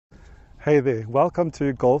Hey there, welcome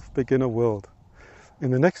to Golf Beginner World.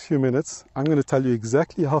 In the next few minutes, I'm going to tell you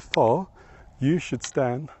exactly how far you should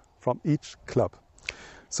stand from each club.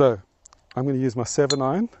 So, I'm going to use my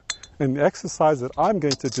 7-iron, and the exercise that I'm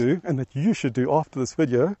going to do, and that you should do after this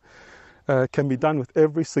video, can be done with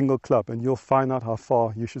every single club, and you'll find out how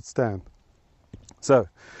far you should stand. So,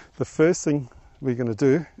 the first thing we're going to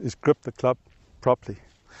do is grip the club properly.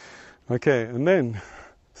 Okay, and then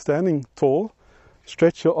standing tall,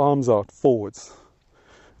 stretch your arms out forwards.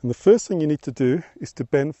 And the first thing you need to do is to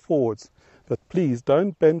bend forwards. But please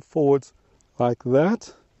don't bend forwards like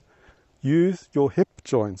that. Use your hip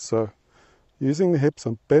joints. So using the hips,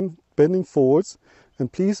 I'm bending forwards. And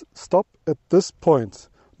please stop at this point.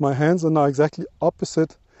 My hands are now exactly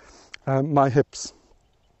opposite my hips.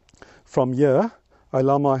 From here, I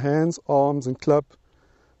allow my hands, arms and club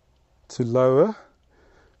to lower.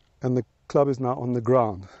 And the club is now on the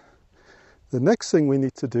ground. The next thing we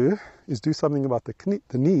need to do is do something about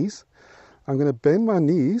the knees. I'm going to bend my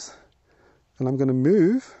knees and I'm going to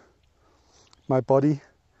move my body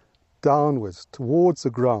downwards towards the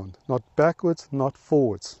ground, not backwards, not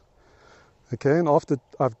forwards. Okay, and after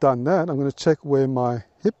I've done that, I'm going to check where my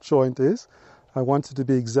hip joint is. I want it to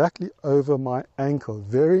be exactly over my ankle.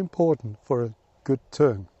 Very important for a good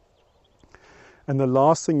turn. And the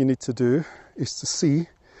last thing you need to do is to see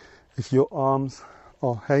if your arms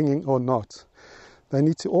are hanging or not. They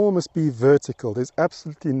need to almost be vertical. There's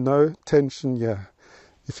absolutely no tension here.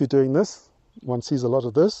 If you're doing this, one sees a lot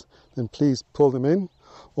of this, then please pull them in.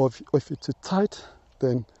 Or if you're too tight,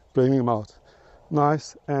 then bring them out.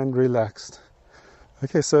 Nice and relaxed.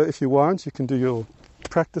 Okay, so if you want, you can do your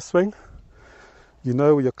practice swing. You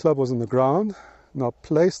know where your club was on the ground. Now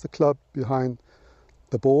place the club behind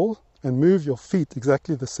the ball and move your feet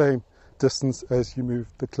exactly the same distance as you move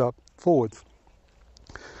the club forward.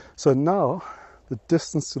 So now the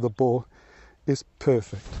distance to the ball is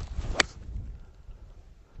perfect.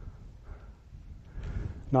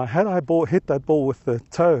 Now had I hit that ball with the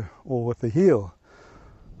toe or with the heel,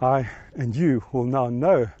 I and you will now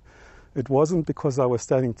know it wasn't because I was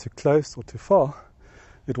standing too close or too far.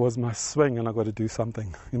 It was my swing, and I've got to do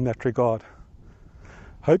something in that regard.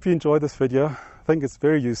 Hope you enjoyed this video. I think it's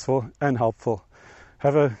very useful and helpful.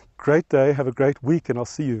 Have a great day, have a great week, and I'll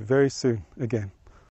see you very soon again.